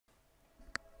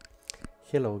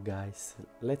Hello guys,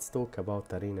 let's talk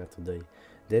about arena today.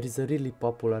 There is a really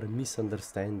popular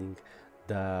misunderstanding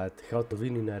that how to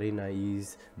win in arena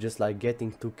is just like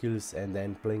getting 2 kills and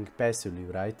then playing passively,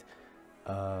 right?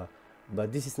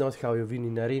 But this is not how you win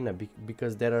in arena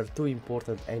because there are 2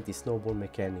 important anti-snowball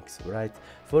mechanics, right?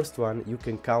 First one, you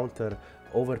can counter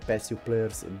over passive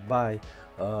players by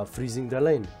freezing the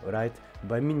lane, right?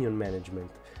 By minion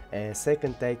management. And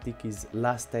second tactic is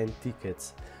last 10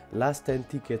 tickets. Last 10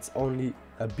 tickets only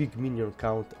a big minion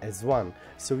count as 1,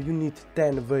 so you need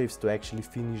 10 waves to actually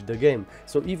finish the game.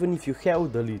 So even if you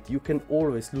have the lead, you can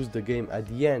always lose the game at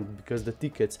the end because the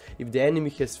tickets, if the enemy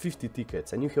has 50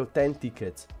 tickets and you have 10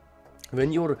 tickets,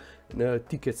 when your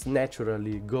tickets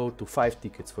naturally go to 5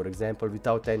 tickets, for example,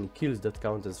 without any kills that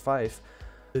count as 5,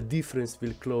 the difference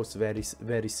will close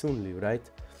very soonly, right?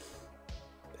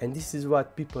 And this is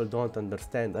what people don't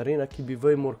understand. Arena can be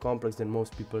way more complex than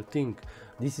most people think.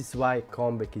 This is why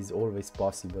comeback is always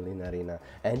possible in arena.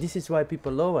 And this is why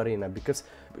people love arena, because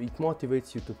it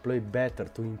motivates you to play better,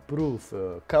 to improve,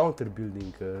 counter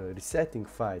building, resetting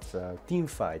fights, team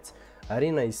fights.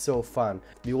 Arena is so fun.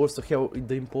 We also have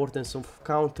the importance of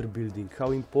counter building,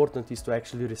 how important it is to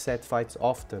actually reset fights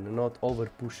often, not over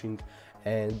pushing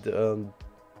and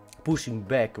pushing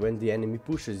back when the enemy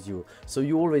pushes you. So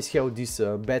you always have this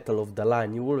battle of the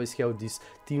line, you always have these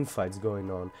team fights going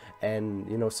on, and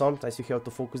you know, sometimes you have to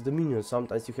focus the minions,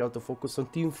 sometimes you have to focus on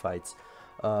team fights,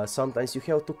 sometimes you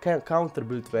have to counter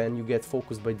build when you get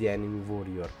focused by the enemy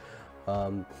warrior.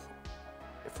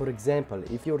 For example,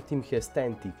 if your team has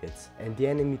 10 tickets and the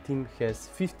enemy team has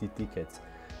 50 tickets,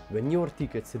 when your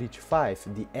tickets reach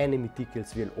 5, the enemy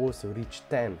tickets will also reach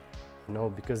 10, you know,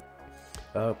 because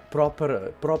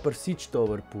proper siege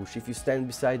tower push. If you stand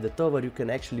beside the tower, you can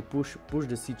actually push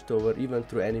the siege tower even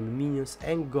through enemy minions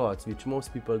and gods, which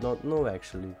most people don't know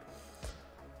actually.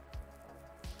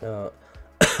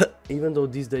 Even though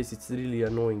these days it's really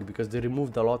annoying because they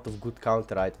removed a lot of good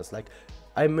counter items. Like,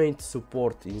 I made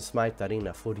support in SMITE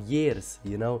arena for years,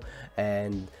 you know,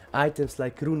 and items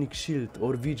like runic shield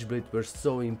or witchblade were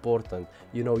so important.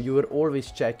 You know, you were always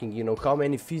checking, you know, how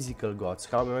many physical gods,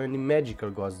 how many magical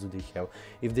gods do they have.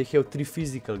 If they have 3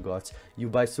 physical gods, you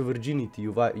buy virginity,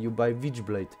 you buy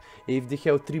witchblade. If they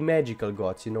have 3 magical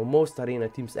gods, you know, most arena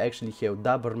teams actually have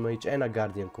double mage and a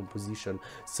guardian composition,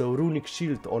 so runic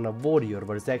shield on a warrior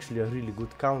was actually a really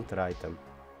good counter item.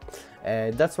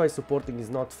 And that's why supporting is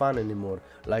not fun anymore.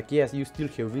 Like, yes, you still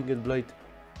have Winged Blade,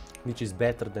 which is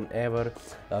better than ever.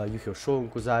 You have Shogun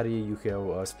Kuzari, you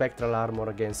have Spectral Armor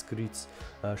against crits.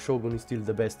 Shogun is still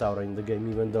the best aura in the game,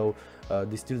 even though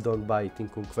they still don't buy it in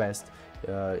Conquest.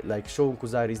 Like, Shogun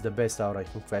Kuzari is the best aura in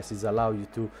Conquest. It allows you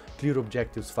to clear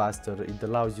objectives faster, it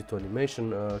allows you to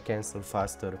animation cancel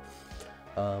faster.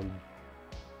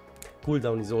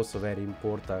 Cooldown is also very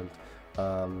important.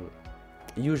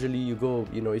 Usually you go,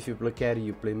 you know, if you play carry,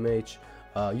 you play mage,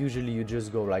 usually you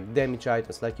just go like damage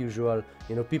items like usual.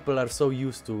 You know, people are so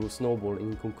used to snowball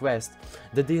in Conquest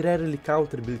that they rarely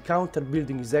counter build. Counter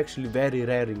building is actually very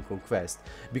rare in Conquest,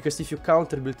 because if you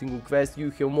counter build in Conquest,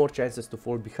 you have more chances to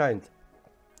fall behind.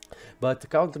 But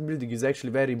counter building is actually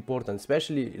very important,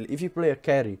 especially if you play a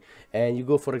carry and you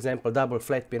go, for example, double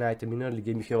flat pin item in early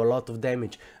game, you have a lot of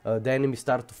damage, the enemy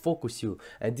start to focus you,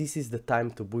 and this is the time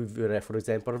to buy, for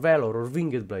example, Valor or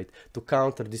Winged Blade to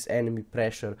counter this enemy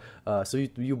pressure, so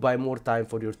you buy more time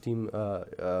for your team,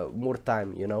 more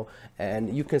time, you know,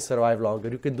 and you can survive longer,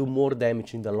 you can do more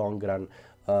damage in the long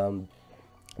run.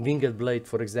 Winged Blade,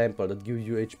 for example, that gives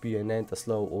you HP and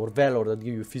anti-slow, or Valor that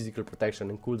gives you physical protection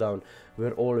and cooldown,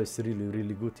 were always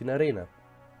really good in arena.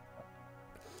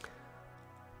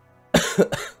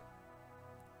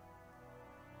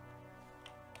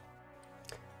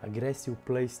 Aggressive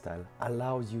playstyle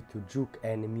allows you to juke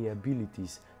enemy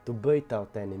abilities, to bait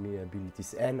out enemy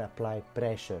abilities and apply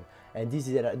pressure, and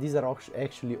these are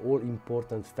actually all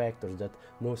important factors that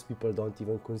most people don't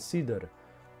even consider,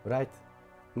 right?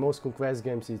 Most Conquest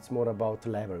games, it's more about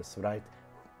levels, right?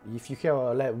 If you have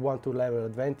a 1-2 level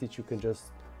advantage, you can just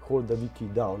hold the wiki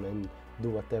down and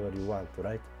do whatever you want,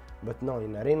 right? But no,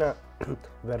 in arena,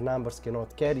 where numbers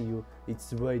cannot carry you,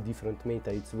 it's way different meta,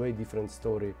 it's way different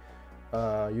story.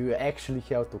 You actually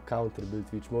have to counter build,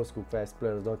 which most Conquest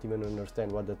players don't even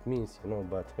understand what that means, you know,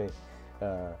 but hey,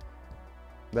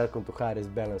 welcome to Harris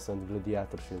Balance and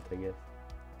Gladiator Shield, I guess.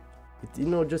 You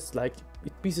know, just like,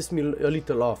 it pisses me a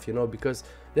little off, you know, because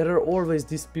there are always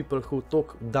these people who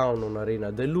talk down on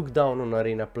arena, they look down on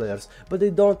arena players, but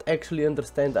they don't actually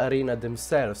understand arena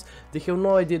themselves. They have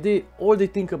no idea, all they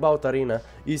think about arena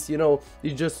is, you know,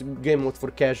 it's just game mode for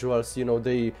casuals, you know,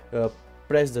 they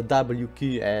press the W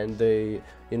key and they,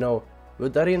 you know,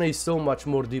 but arena is so much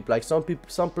more deep. Like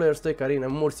some players take arena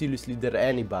more seriously than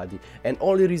anybody, and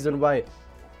only reason why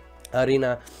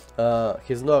arena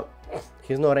has no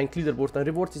ranked leaderboard and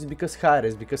rewards is because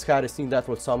Harris think that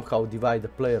will somehow divide the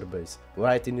player base,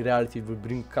 right? In reality it will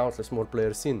bring countless more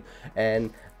players in,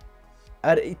 and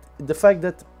the fact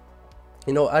that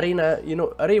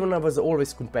arena was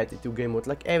always competitive game mode.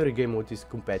 Like every game mode is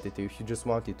competitive, you just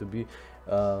want it to be,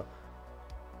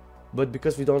 but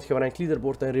because we don't have ranked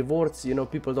leaderboard and rewards,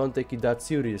 people don't take it that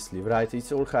seriously, right?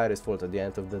 It's all Harris' fault at the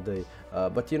end of the day.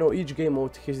 But each game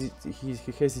mode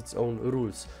has its own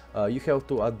rules. You have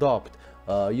to adopt.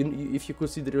 If you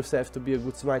consider yourself to be a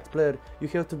good SMITE player, you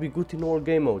have to be good in all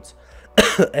game modes.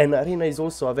 And arena is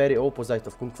also a very opposite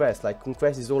of Conquest. Like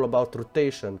Conquest is all about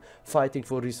rotation, fighting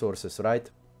for resources, right?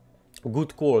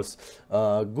 Good calls,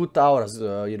 good auras,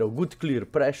 good clear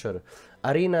pressure.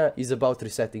 Arena is about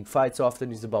resetting fights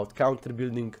often, is about counter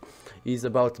building, is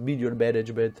about minion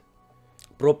management,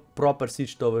 proper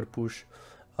siege tower push,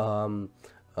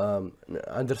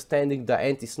 understanding the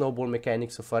anti-snowball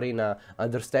mechanics of arena,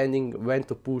 understanding when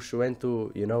to push, when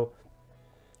to,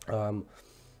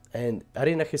 and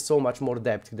arena has so much more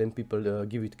depth than people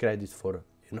give it credit for,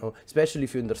 especially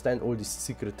if you understand all these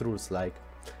secret rules. Like,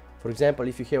 for example,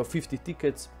 if you have 50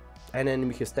 tickets, an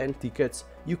enemy has 10 tickets,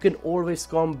 you can always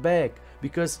come back,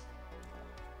 because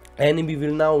enemy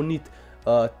will now need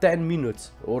 10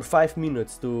 minutes or 5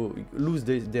 minutes to lose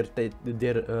their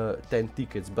 10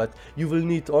 tickets, but you will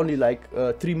need only like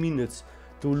 3 minutes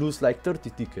to lose like 30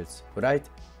 tickets, right?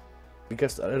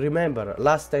 Because remember,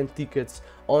 last 10 tickets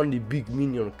only big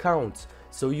minion counts,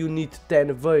 so you need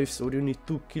 10 waves or you need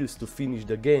 2 kills to finish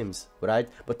the games, right?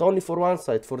 But only for one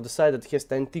side, for the side that has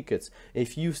 10 tickets.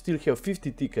 If you still have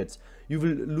 50 tickets, you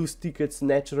will lose tickets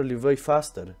naturally way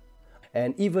faster.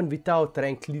 And even without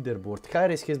ranked leaderboard,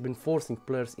 Harris has been forcing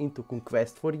players into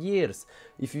Conquest for years,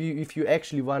 if you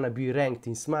actually wanna be ranked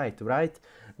in SMITE, right?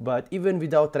 But even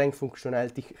without rank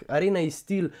functionality, arena is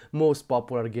still most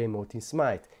popular game mode in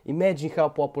SMITE. Imagine how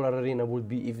popular arena would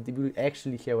be if they will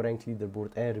actually have ranked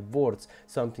leaderboard and rewards,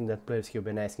 something that players have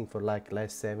been asking for like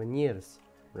last 7 years,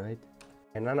 right?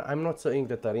 And I'm not saying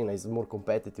that arena is more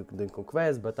competitive than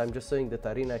Conquest, but I'm just saying that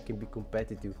arena can be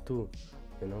competitive too,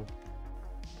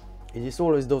 It is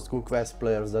always those Conquest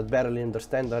players that barely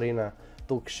understand arena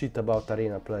talk shit about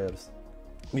arena players.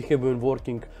 We have been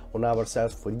working on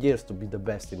ourselves for years to be the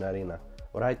best in arena,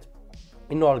 right?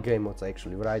 In all game modes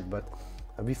actually, right? But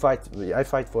I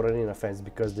fight for arena fans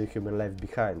because they have been left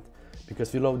behind.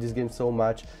 Because we love this game so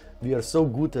much, we are so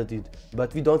good at it,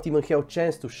 but we don't even have a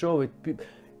chance to show it.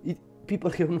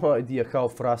 People have no idea how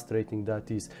frustrating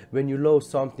that is, when you love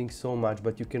something so much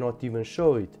but you cannot even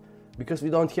show it. Because we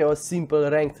don't have a simple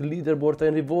ranked leaderboard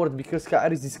and reward, because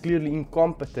Harris is clearly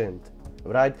incompetent,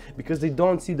 right? Because they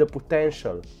don't see the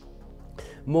potential.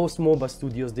 Most MOBA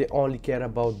studios, they only care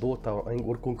about Dota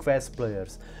or Conquest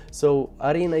players. So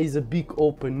arena is a big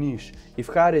open niche. If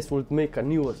Harris would make a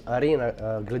new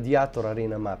arena, gladiator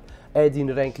arena map, add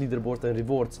in ranked leaderboard and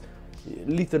rewards,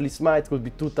 literally SMITE could be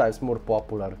 2 times more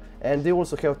popular. And they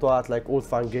also have to add like old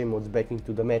fun game modes back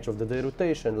into the match of the day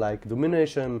rotation, like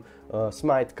domination,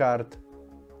 SMITE card,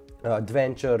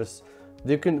 adventures.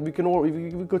 We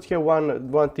could have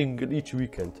one thing each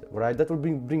weekend, right? That will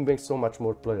bring back so much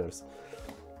more players.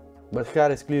 But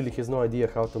Harris clearly has no idea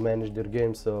how to manage their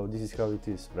game, so this is how it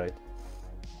is, right?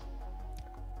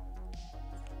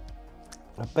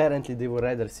 Apparently they would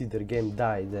rather see their game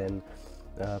die than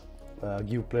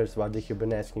give players what they have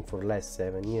been asking for the last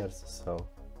 7 years, so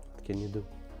what can you do?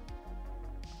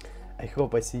 I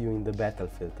hope I see you in the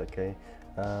battlefield, okay?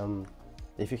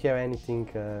 If you have anything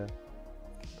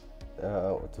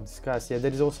to discuss, yeah,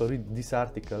 there is also this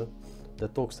article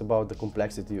that talks about the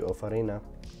complexity of arena.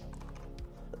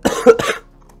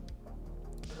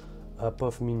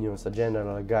 Puff Minions, a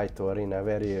general guide to arena,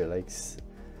 very like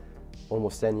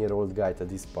almost 10-year-old guide at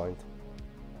this point.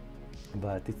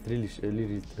 But it really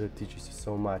teaches you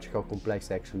so much how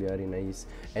complex actually arena is,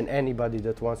 and anybody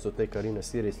that wants to take arena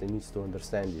seriously needs to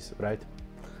understand this, right?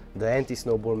 The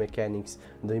anti-snowball mechanics,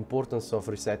 the importance of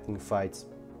resetting fights,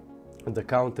 the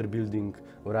counter building,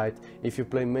 right? If you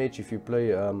play mage, if you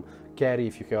play carry,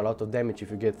 if you have a lot of damage, if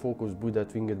you get focus, boot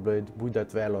that winged blade, boot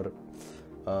that valor.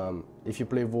 If you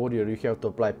play warrior, you have to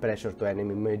apply pressure to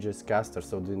enemy mages, casters,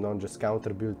 so they don't just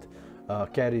counter build.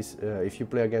 Carries, if you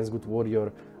play against good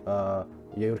warrior,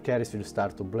 your carries will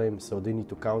start to blame, so they need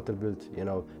to counter build.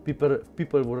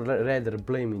 People would rather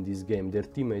blame in this game their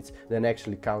teammates than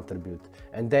actually counter build,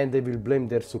 and then they will blame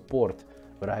their support,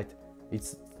 right?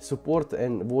 It's support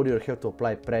and warrior have to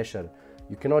apply pressure.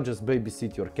 You cannot just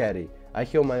babysit your carry. I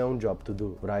have my own job to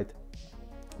do, right?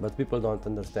 But people don't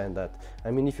understand that.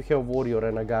 I mean, if you have warrior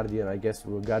and a guardian, I guess a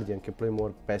guardian can play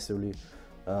more passively,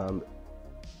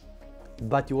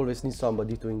 but you always need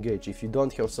somebody to engage. If you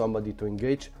don't have somebody to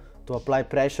engage, to apply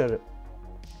pressure,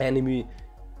 enemy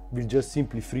will just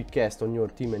simply free cast on your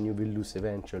team and you will lose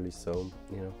eventually. So,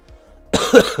 you know.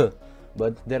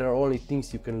 But there are only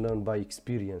things you can learn by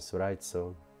experience, right?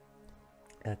 So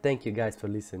thank you guys for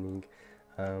listening.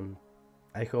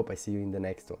 I hope I see you in the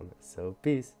next one. So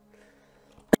peace.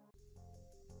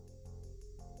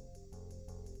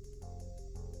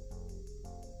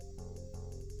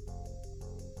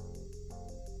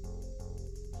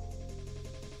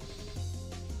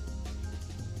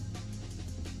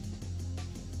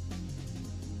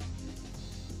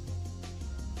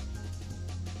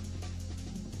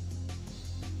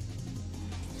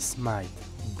 SMITE,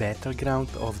 Battleground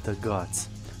of the Gods.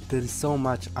 There is so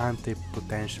much untapped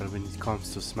potential when it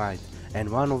comes to SMITE, and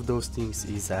one of those things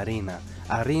is Arena.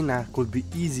 Arena could be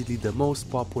easily the most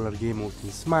popular game mode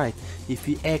in SMITE if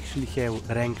we actually have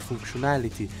ranked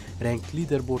functionality, ranked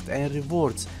leaderboard and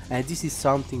rewards, and this is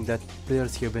something that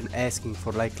players have been asking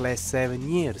for like last 7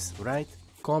 years, right?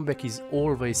 Comeback is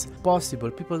always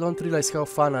possible. People don't realize how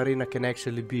fun Arena can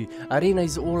actually be. Arena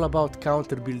is all about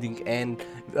counter building and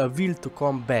a will to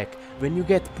come back. When you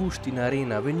get pushed in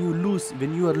Arena, when you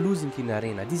are losing in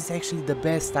Arena, this is actually the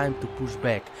best time to push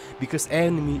back, because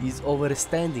enemy is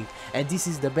overstanding, and this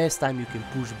is the best time you can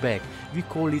push back. We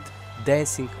call it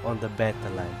dancing on the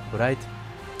battle line, right?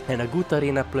 And a good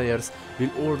Arena players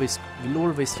will always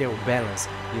have balance.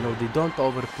 You know, they don't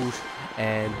over push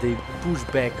and they push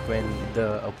back when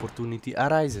the opportunity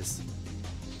arises.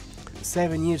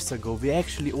 7 years ago we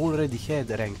actually already had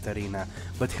ranked Arena,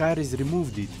 but Harris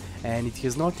removed it, and it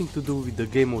has nothing to do with the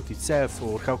game mode itself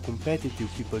or how competitive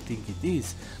people think it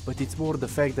is, but it's more the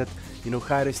fact that, you know,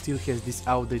 Harris still has this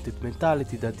outdated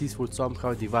mentality that this would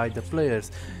somehow divide the players,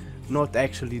 not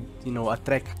actually, you know,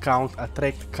 attract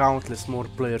countless more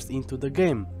players into the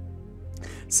game.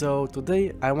 So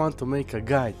today I want to make a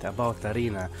guide about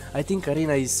Arena. I think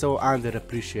Arena is so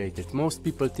underappreciated. Most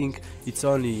people think it's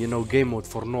only, you know, game mode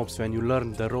for noobs when you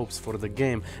learn the ropes for the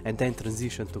game and then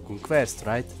transition to Conquest,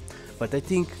 right? But I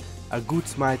think a good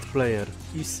SMITE player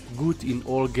is good in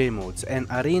all game modes, and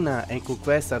Arena and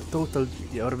Conquest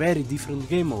are very different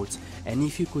game modes, and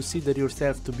if you consider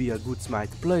yourself to be a good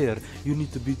SMITE player, you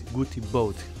need to be good in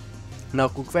both. Now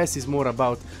Conquest is more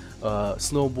about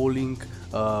snowballing,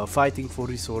 fighting for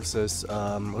resources,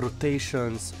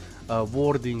 rotations,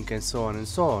 warding and so on and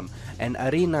so on. And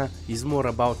Arena is more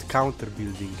about counter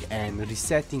building and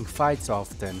resetting fights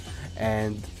often,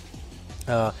 and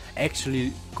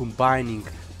actually combining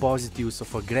positives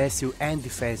of aggressive and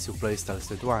defensive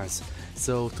playstyles at once.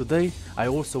 So today I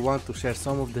also want to share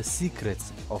some of the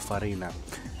secrets of Arena.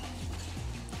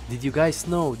 Did you guys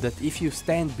know that if you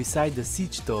stand beside the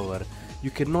siege tower,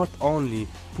 you can not only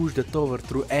push the tower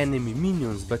through enemy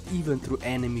minions, but even through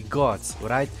enemy gods,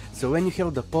 right? So when you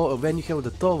have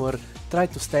the tower, try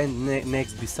to stand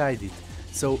next beside it.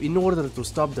 So in order to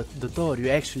stop the tower, you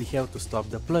actually have to stop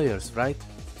the players, right?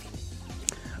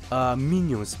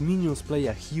 Minions play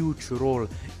a huge role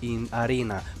in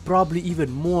Arena, probably even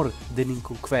more than in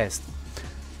Conquest.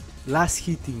 Last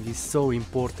hitting is so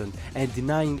important, and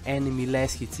denying enemy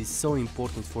last hits is so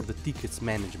important for the tickets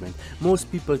management.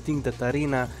 Most people think that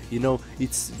Arena, you know,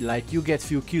 it's like you get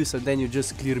few kills and then you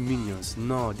just clear minions.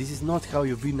 No, this is not how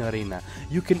you win Arena.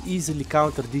 You can easily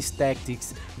counter these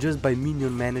tactics just by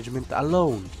minion management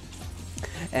alone.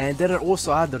 And there are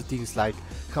also other things like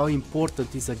how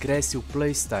important is aggressive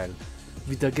playstyle.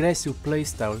 With aggressive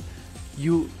playstyle,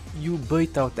 you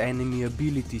bait out enemy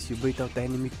abilities, you bait out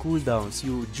enemy cooldowns,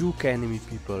 you juke enemy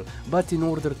people, but in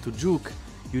order to juke,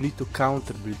 you need to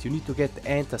counter build, you need to get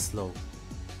anti-slow.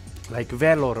 Like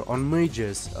Valor on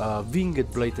mages, Winged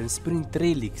Blade and Sprint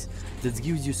Relics that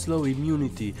gives you slow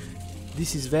immunity.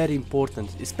 This is very important,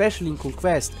 especially in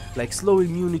Conquest. Like, slow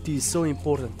immunity is so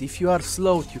important. If you are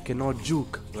slowed, you cannot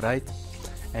juke, right?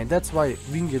 And that's why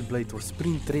Winged Blade or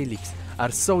Sprint Relics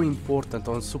are so important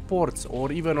on supports,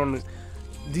 or even on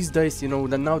these days, you know,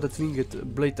 now that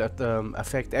Winged Blade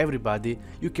affect everybody,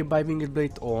 you can buy Winged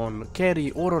Blade on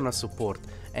carry or on a support,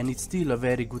 and it's still a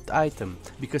very good item,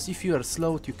 because if you are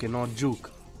slowed, you cannot juke.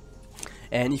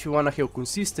 And if you wanna have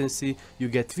consistency, you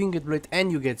get Winged Blade and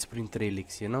you get Sprint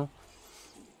Relics, you know?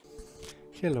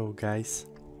 Hello guys.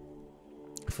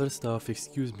 First off,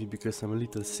 excuse me because I'm a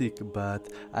little sick, but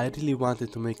I really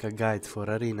wanted to make a guide for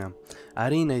Arena.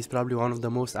 Arena is probably one of the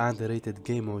most underrated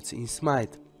game modes in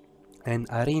SMITE, and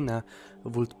Arena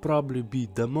would probably be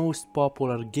the most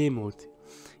popular game mode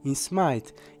In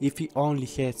SMITE, if we only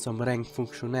had some ranked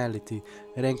functionality,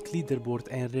 ranked leaderboard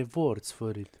and rewards for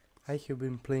it. I have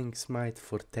been playing SMITE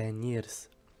for 10 years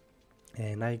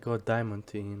and I got diamond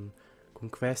in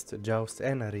Conquest, Joust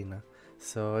and Arena.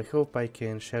 So I hope I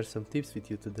can share some tips with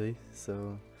you today.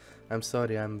 So I'm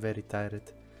sorry, I'm very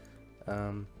tired.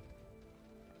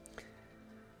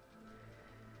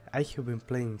 I have been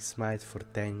playing SMITE for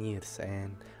 10 years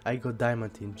and I got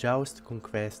diamond in Joust,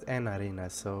 Conquest and Arena,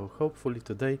 so hopefully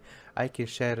today I can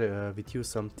share with you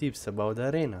some tips about the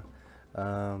Arena.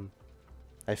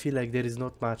 I feel like there is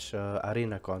not much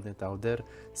Arena content out there,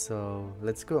 so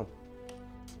let's go.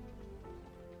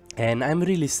 And I'm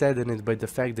really saddened by the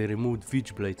fact they removed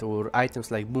Witchblade or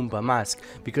items like Boomba Mask,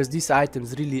 because these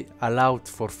items really allowed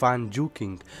for fun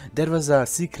juking. There was a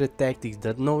secret tactic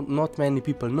that not many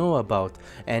people know about,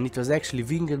 and it was actually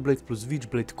Winged Blade plus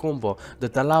Witchblade combo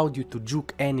that allowed you to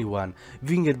juke anyone.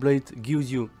 Winged Blade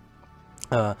gives you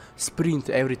sprint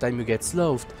every time you get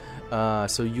slowed,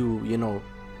 so you know,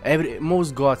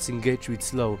 most gods engage with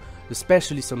slow,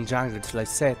 especially some junglers like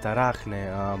Set,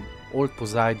 Arachne, Old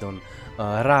Poseidon,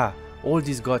 Ra. All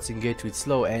these gods engage with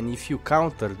slow, and if you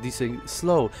counter this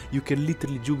slow, you can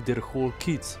literally juke their whole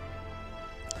kits.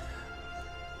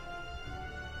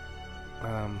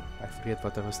 I forget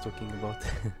what I was talking about.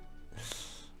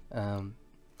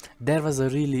 There was a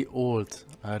really old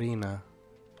arena.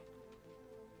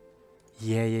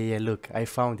 Yeah, look, I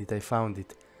found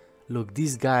it. Look,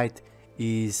 this guide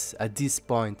is at this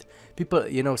point. People,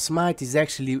 you know, SMITE is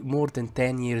actually more than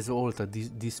 10 years old at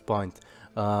this point.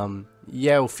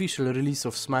 Yeah, official release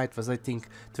of SMITE was I think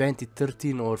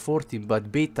 2013 or 14,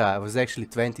 but beta was actually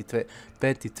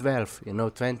 2012, you know,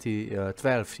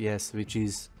 2012, yes, which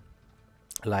is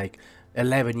like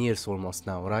 11 years almost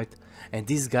now, right? And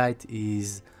this guide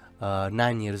is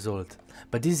 9 years old.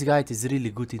 But this guide is really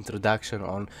good introduction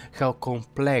on how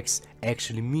complex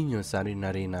actually minions are in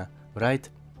Arena, right?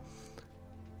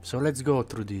 So let's go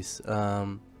through this.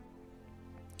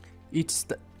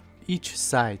 Each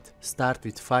side starts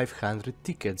with 500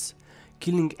 tickets.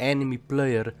 Killing enemy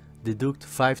player deduct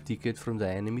 5 tickets from the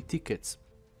enemy tickets.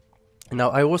 Now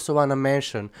I also wanna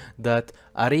mention that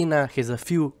Arena has a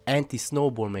few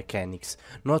anti-snowball mechanics.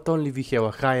 Not only we have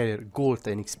a higher gold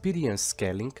and experience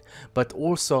scaling, but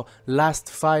also last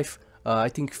 5, I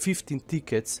think 15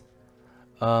 tickets,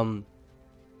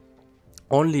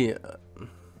 only...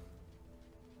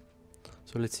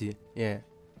 so let's see, yeah.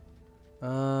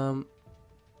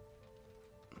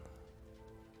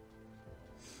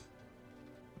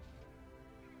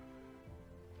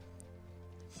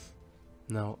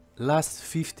 Now, last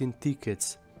 15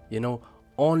 tickets, you know,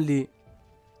 only...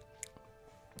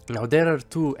 Now, there are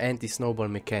two anti-snowball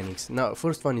mechanics. Now,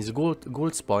 first one is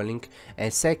gold spoiling,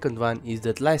 and second one is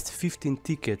that last 15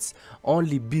 tickets,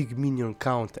 only big minion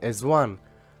count as one.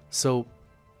 So,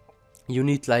 you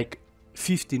need like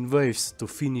 15 waves to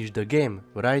finish the game,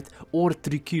 right? Or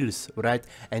 3 kills, right?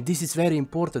 And this is very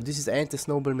important. This is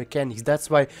anti-snowball mechanics. That's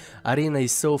why Arena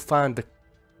is so fun.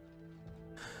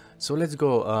 So let's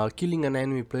go. Killing an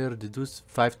enemy player deducts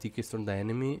 5 tickets from the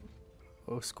enemy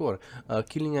score.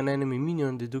 Killing an enemy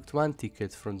minion deduct 1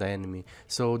 ticket from the enemy.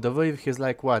 So the wave has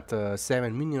like what,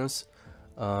 7 minions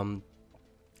from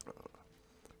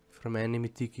enemy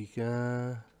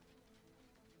ticket.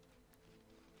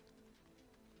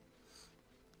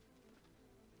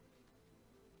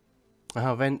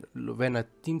 When a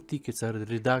team tickets are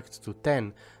reduced to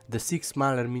 10, the 6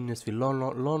 smaller minions will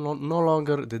no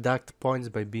longer deduct points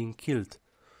by being killed.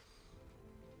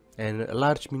 And a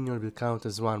large minion will count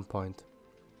as 1 point.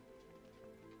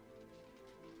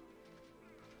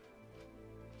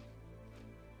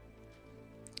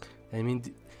 I mean,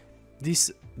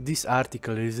 this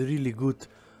article is really good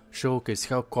showcase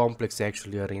how complex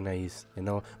actually Arena is. You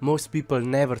know, most people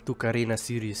never took Arena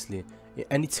seriously,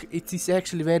 and it is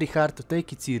actually very hard to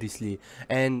take it seriously,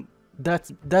 and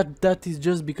that is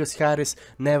just because Harris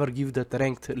never give that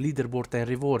ranked leaderboard and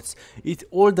rewards.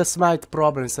 All the SMITE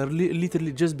problems are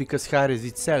literally just because Harris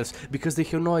itself, because they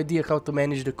have no idea how to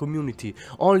manage the community.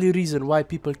 Only reason why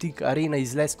people think Arena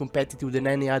is less competitive than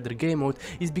any other game mode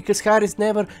is because Harris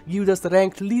never give us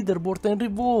ranked leaderboard and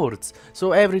rewards.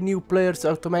 So every new players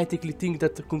automatically think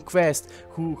that Conquest,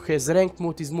 who has ranked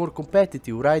mode, is more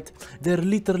competitive, right? They're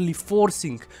literally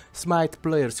forcing SMITE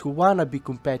players who wanna be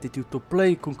competitive to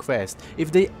play Conquest.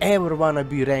 If they ever wanna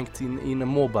be ranked in a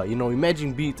MOBA, you know,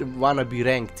 imagine wanna be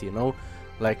ranked, you know,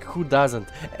 like who doesn't?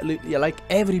 Like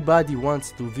everybody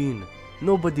wants to win,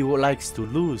 nobody likes to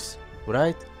lose,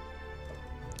 right?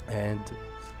 And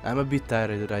I'm a bit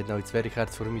tired right now. It's very hard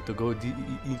for me to go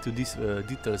into this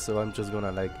details, so I'm just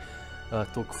gonna like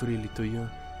talk freely to you.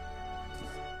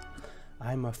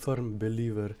 I'm a firm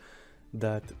believer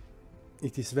that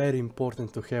it is very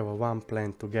important to have a one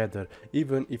plan together,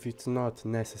 even if it's not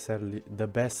necessarily the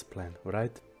best plan,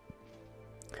 right?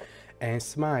 And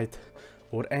SMITE,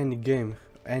 or any game,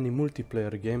 any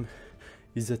multiplayer game,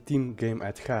 is a team game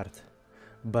at heart.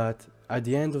 But at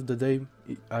the end of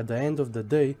the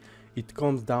day, it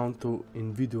comes down to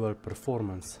individual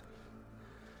performance.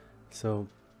 So,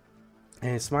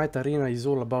 and SMITE Arena is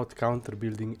all about counter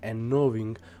building and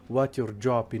knowing what your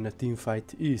job in a team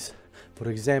fight is. For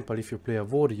example, if you play a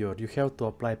warrior, you have to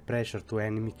apply pressure to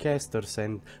enemy casters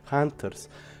and hunters,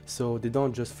 so they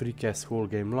don't just free cast whole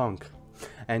game long.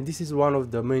 And this is one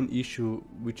of the main issue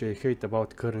which I hate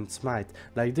about current SMITE.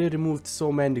 Like, they removed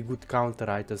so many good counter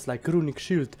items, like Runic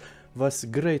Shield was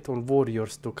great on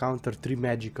warriors to counter 3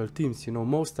 magical teams. You know,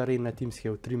 most arena teams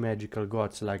have 3 magical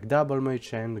gods, like Double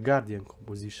Mage and Guardian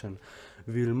composition,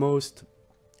 while most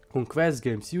Conquest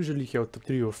games usually have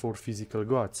 3 or 4 physical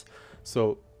gods.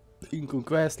 So in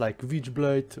Conquest, like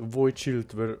Witchblade, Void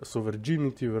Shield,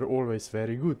 Virginity were always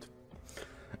very good.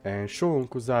 And Shogun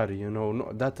Kuzari, you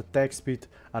know, that attack speed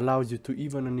allows you to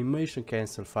even animation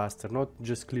cancel faster, not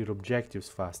just clear objectives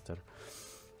faster.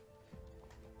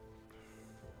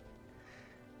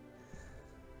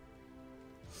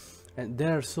 And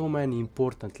there are so many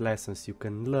important lessons you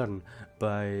can learn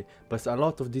but a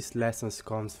lot of these lessons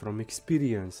comes from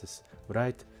experiences,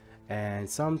 right? And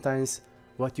sometimes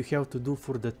what you have to do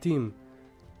for the team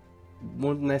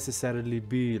won't necessarily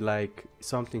be like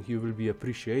something you will be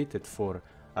appreciated for.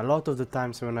 A lot of the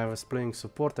times when I was playing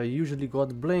support, I usually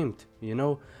got blamed, you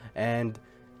know, and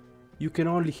you can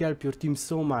only help your team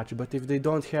so much, but if they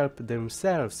don't help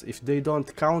themselves, if they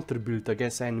don't counter build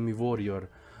against enemy warrior,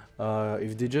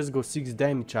 if they just go 6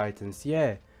 damage items,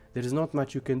 yeah, there is not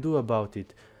much you can do about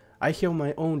it. I have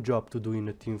my own job to do in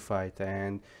a team fight,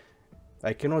 and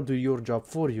I cannot do your job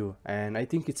for you. And I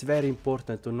think it's very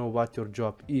important to know what your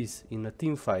job is in a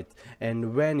team fight,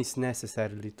 and when it's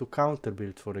necessary to counter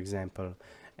build, for example,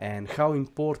 and how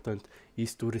important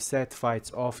is to reset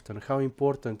fights often, how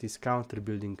important is counter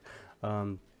building.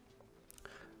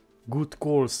 Good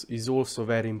calls is also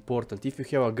very important. If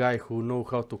you have a guy who knows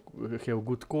how to have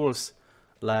good calls,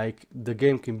 like, the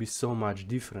game can be so much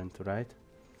different, right?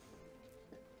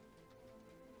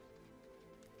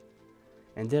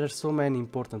 And there are so many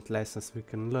important lessons we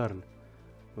can learn,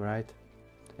 right?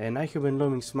 And I have been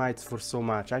learning SMITE for so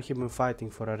much. I have been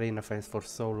fighting for arena fans for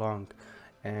so long,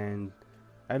 and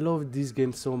I love this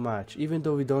game so much. Even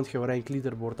though we don't have a ranked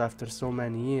leaderboard after so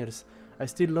many years, I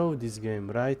still love this game,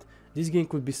 right? This game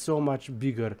could be so much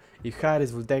bigger if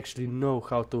Harris would actually know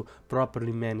how to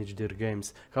properly manage their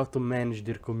games, how to manage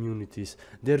their communities.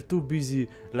 They're too busy,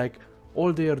 like,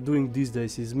 all they are doing these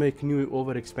days is make new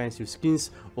over-expensive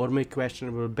skins or make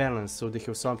questionable balance, so they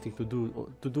have something to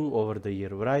do over the year,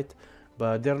 right?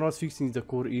 But they're not fixing the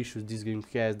core issues this game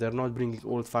has. They're not bringing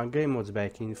old fun game modes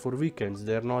back in for weekends.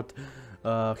 They're not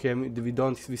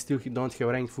we still don't have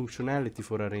ranked functionality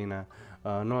for arena.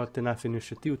 Not enough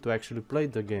initiative to actually play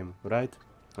the game, right?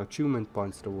 Achievement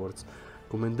points rewards,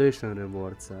 commendation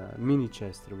rewards, mini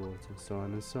chest rewards, and so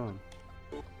on and so on.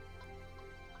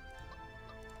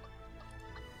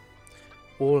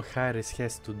 All Harris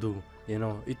has to do, you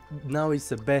know, now is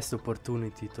the best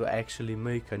opportunity to actually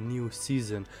make a new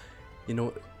season. You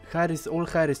know, all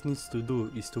Harris needs to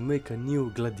do is to make a new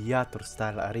gladiator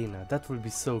style arena. That will be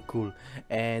so cool.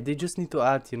 And they just need to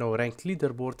add, you know, ranked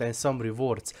leaderboard and some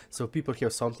rewards, so people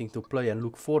have something to play and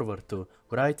look forward to,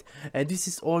 right? And this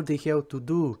is all they have to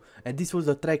do, and this will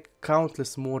attract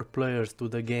countless more players to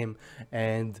the game.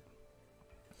 And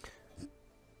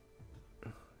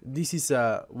this is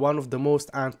one of the most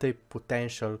untapped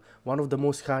potential, one of the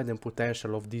most hidden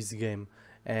potential of this game.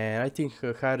 And I think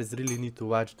Harris really need to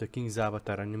watch the King's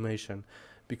Avatar animation,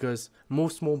 because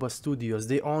most MOBA studios,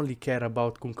 they only care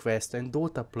about Conquest and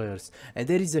Dota players, and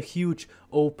there is a huge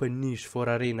open niche for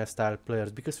arena style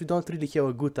players, because we don't really have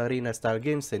a good arena style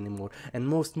games anymore, and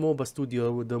most MOBA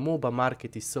studio, the MOBA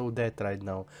market is so dead right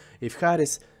now. If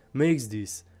Harris makes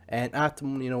this and add,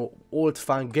 you know, old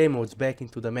fun game modes back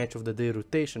into the match of the day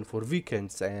rotation for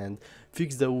weekends, and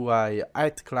fix the UI,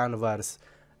 add clan wars,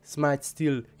 SMITE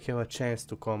still have a chance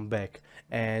to come back.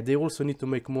 And they also need to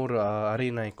make more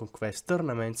arena and Conquest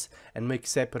tournaments, and make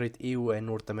separate EU and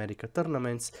North America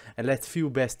tournaments, and let few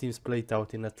best teams play it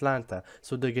out in Atlanta,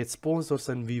 so they get sponsors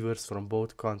and viewers from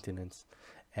both continents,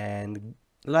 and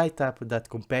light up that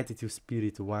competitive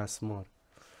spirit once more.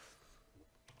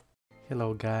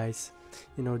 Hello guys,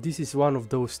 You know, this is one of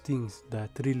those things that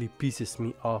really pisses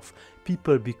me off.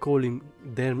 People be calling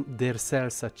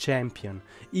themselves a champion,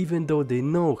 even though they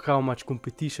know how much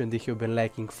competition they have been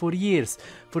lacking for years.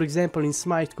 For example, in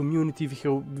SMITE community we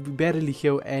barely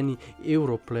have any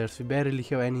Euro players, we barely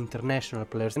have any international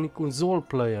players, any console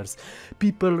players.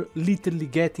 People literally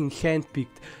getting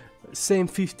handpicked, same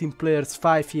 15 players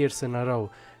 5 years in a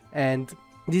row. And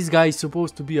this guy is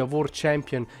supposed to be a world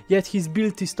champion, yet his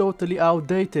build is totally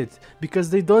outdated, because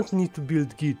they don't need to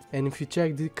build Git. And if you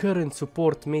check the current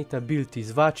support meta build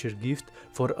is Watcher Gift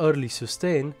for early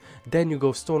sustain, then you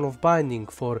go Stone of Binding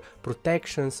for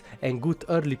protections and good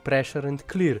early pressure and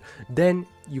clear. Then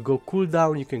you go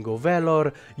cooldown, you can go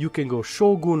Valor, you can go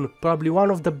Shogun, probably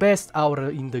one of the best aura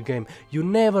in the game. You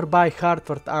never buy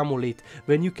Hardware Amulet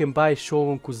when you can buy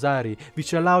Shogun Kuzari,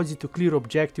 which allows you to clear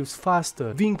objectives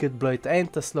faster. Winged Blade,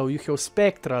 Anti-Slow, you have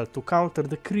Spectral to counter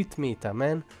the crit meta,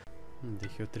 man. They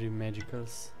have 3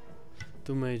 magicals,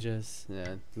 2 mages,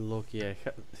 yeah, Loki, yeah,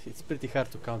 it's pretty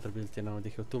hard to counter build, you know, they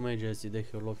have 2 mages, they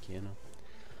have Loki, you know.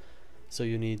 So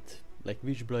you need like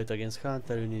Witchblade against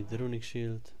Hunter, you need the Runic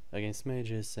Shield against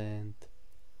mages, and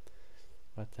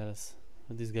what else?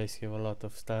 These guys have a lot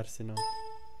of stars, you know.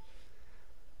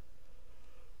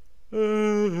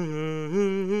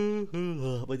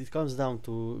 But it comes down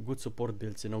to good support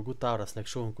builds, you know, good auras like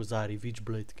Shogun Kuzari,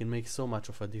 Witchblade can make so much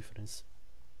of a difference.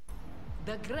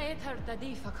 The greater the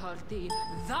difficulty,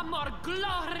 the more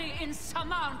glory in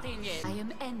surmounting it. I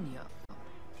am Ennio.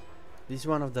 This is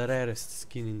one of the rarest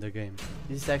skin in the game.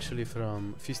 This is actually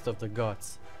from Fist of the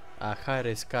Gods, a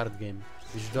high-res card game,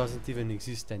 which doesn't even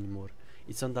exist anymore.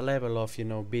 It's on the level of, you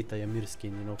know, Beta Ymir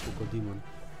skin, you know, Fuko Demon.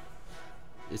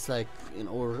 It's like, you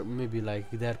know, or maybe like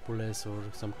Derpules or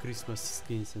some Christmas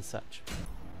skins and such.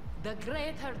 The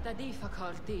greater the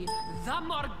difficulty, the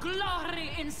more glory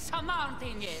in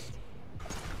surmounting it.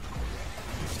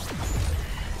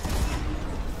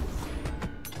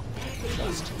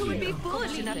 Who would be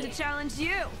foolish enough to challenge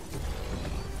you?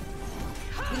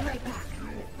 Be right back.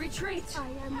 Retreat! I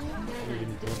am Maybe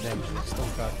need more damage, like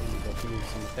Stone Card, but maybe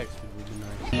some attacks would be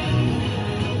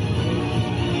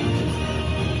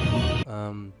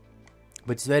nice.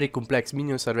 But it's very complex,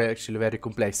 minions are actually very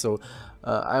complex, so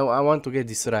I want to get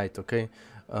this right, okay?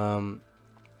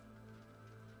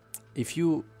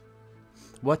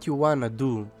 What you wanna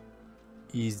do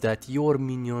is that your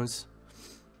minions,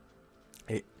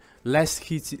 less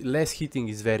hitting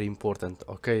is very important,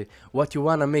 okay? What you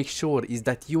wanna make sure is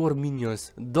that your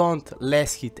minions don't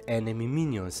less hit enemy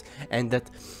minions, and that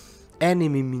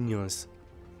enemy minions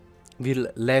will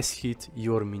less hit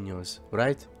your minions,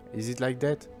 right? Is it like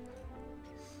that?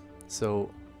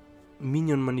 So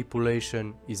minion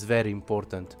manipulation is very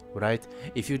important, right?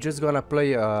 If you're just gonna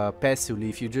play passively,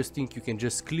 if you just think you can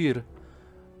just clear,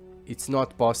 it's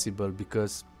not possible,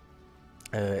 because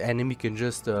enemy can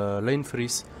just lane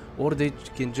freeze, or they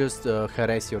can just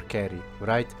harass your carry,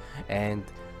 right? And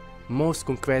most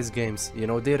Conquest games, you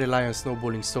know, they rely on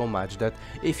snowballing so much that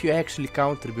if you actually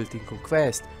counter build in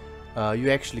Conquest, you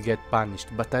actually get punished.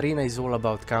 But Arena is all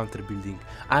about counter building.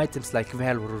 Items like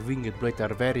Valor or Winged Blade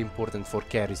are very important for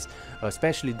carries,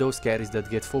 especially those carries that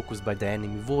get focused by the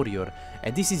enemy warrior.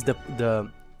 And this is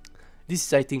this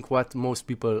is, I think, what most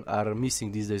people are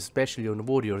missing these days, especially on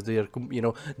warriors. They are, you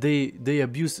know, they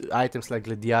abuse items like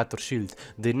Gladiator Shield.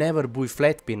 They never buy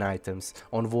flat pin items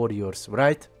on warriors,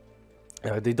 right?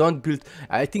 They don't build.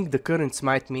 I think the current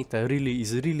SMITE meta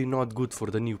is really not good for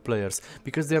the new players,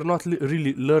 because they're not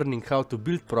really learning how to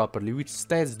build properly. Which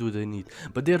stats do they need?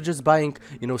 But they're just buying,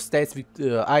 you know, stats with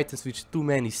items with too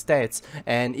many stats,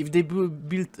 and if they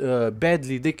build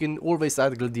badly, they can always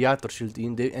add Gladiator Shield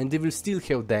in there, and they will still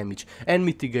have damage and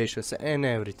mitigations and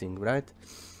everything, right?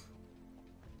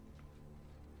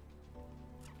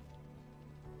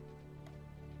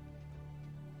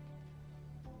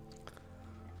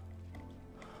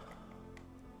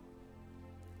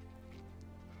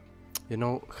 You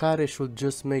know, Hare should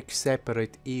just make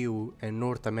separate EU and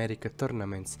North America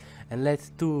tournaments and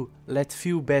let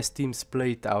few best teams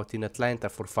play it out in Atlanta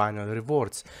for final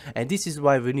rewards. And this is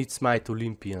why we need SMITE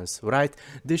Olympians, right?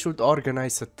 They should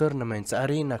organize tournaments,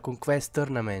 arena, conquest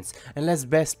tournaments, and let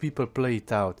best people play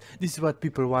it out. This is what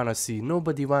people wanna see.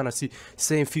 Nobody wanna see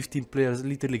same 15 players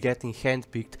literally getting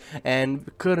handpicked,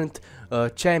 and current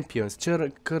champions,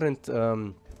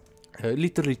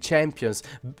 literally champions.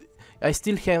 I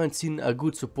still haven't seen a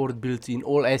good support build in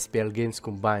all SPL games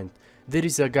combined. There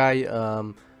is a guy,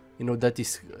 you know, that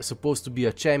is supposed to be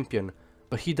a champion,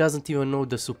 but he doesn't even know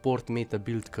the support meta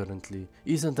build currently.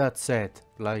 Isn't that sad?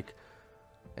 Like,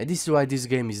 and this is why this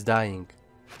game is dying.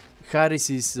 Harris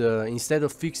is, instead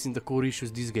of fixing the core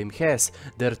issues this game has,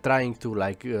 they're trying to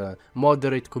like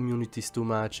moderate communities too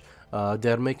much.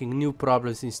 They're making new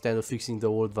problems instead of fixing the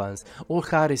old ones. All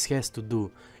Harris has to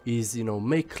do is, you know,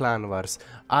 make clan wars,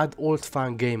 add old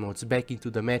fun game modes back into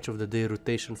the match of the day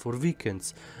rotation for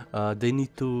weekends. They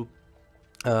need to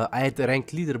add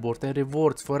ranked leaderboard and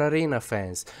rewards for arena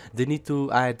fans. They need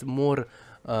to add more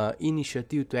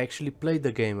initiative to actually play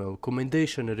the game,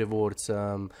 commendation rewards,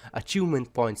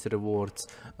 achievement points rewards,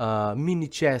 mini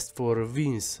chest for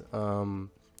wins,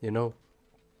 you know.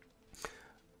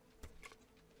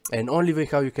 And only way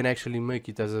how you can actually make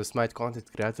it as a SMITE content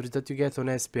creator is that you get on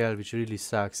SPL, which really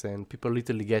sucks, and people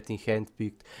literally getting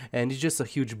handpicked, and it's just a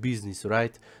huge business,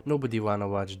 right? Nobody wanna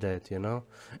watch that, you know?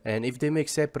 And if they make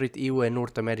separate EU and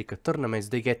North America tournaments,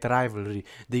 they get rivalry,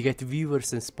 they get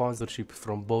viewers and sponsorship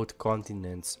from both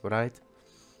continents, right?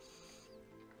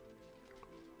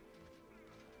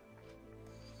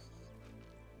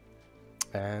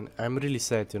 And I'm really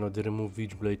sad, you know, they remove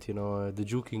Witchblade, you know, the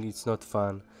juking, it's not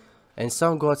fun. And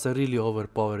some gods are really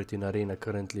overpowered in arena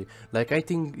currently. Like, I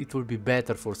think it would be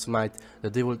better for SMITE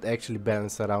that they would actually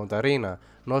balance around arena,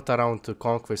 not around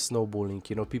conquest snowballing,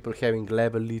 you know, people having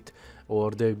level lead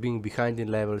or they're being behind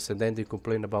in levels and then they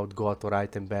complain about god or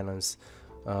item balance.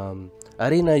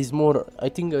 Arena is more, I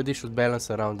think they should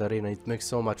balance around arena, it makes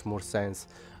so much more sense.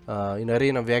 In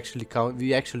arena we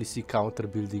actually see counter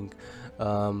building,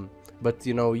 but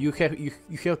you know, you have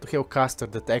to have caster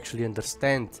that actually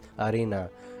understand arena.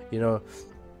 You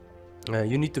know,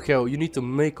 you need to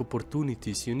make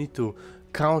opportunities. You need to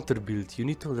counter build. You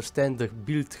need to understand the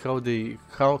build,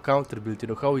 how counter build. You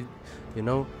know how it, you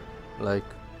know, like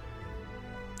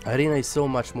arena is so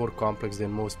much more complex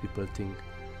than most people think,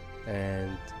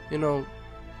 and you know,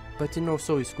 but you know,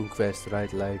 so is Conquest,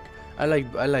 right? Like I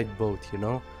like both, you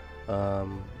know,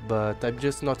 but I'm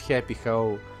just not happy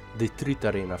how they treat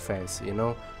arena fans. You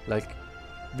know, like.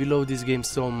 We love this game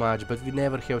so much, but we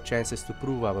never have chances to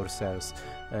prove ourselves,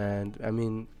 and I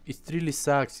mean, it really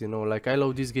sucks, you know. Like, I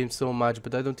love this game so much,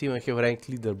 but I don't even have ranked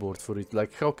leaderboard for it.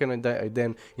 Like, how can I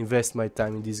then invest my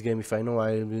time in this game if I know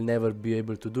I will never be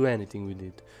able to do anything with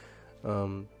it?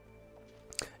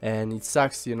 And it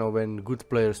sucks, you know, when good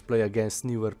players play against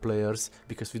newer players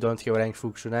because we don't have ranked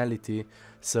functionality.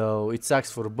 So it sucks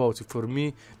for both. For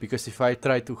me, because if I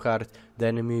try too hard, the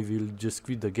enemy will just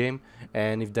quit the game,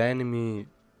 and if the enemy,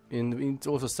 it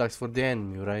also sucks for the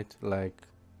enemy, right? Like,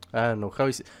 I don't know,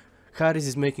 Harris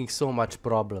is making so much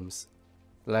problems.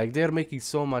 Like, they're making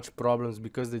so much problems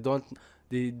because they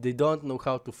don't know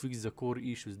how to fix the core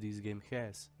issues this game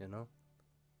has, you know?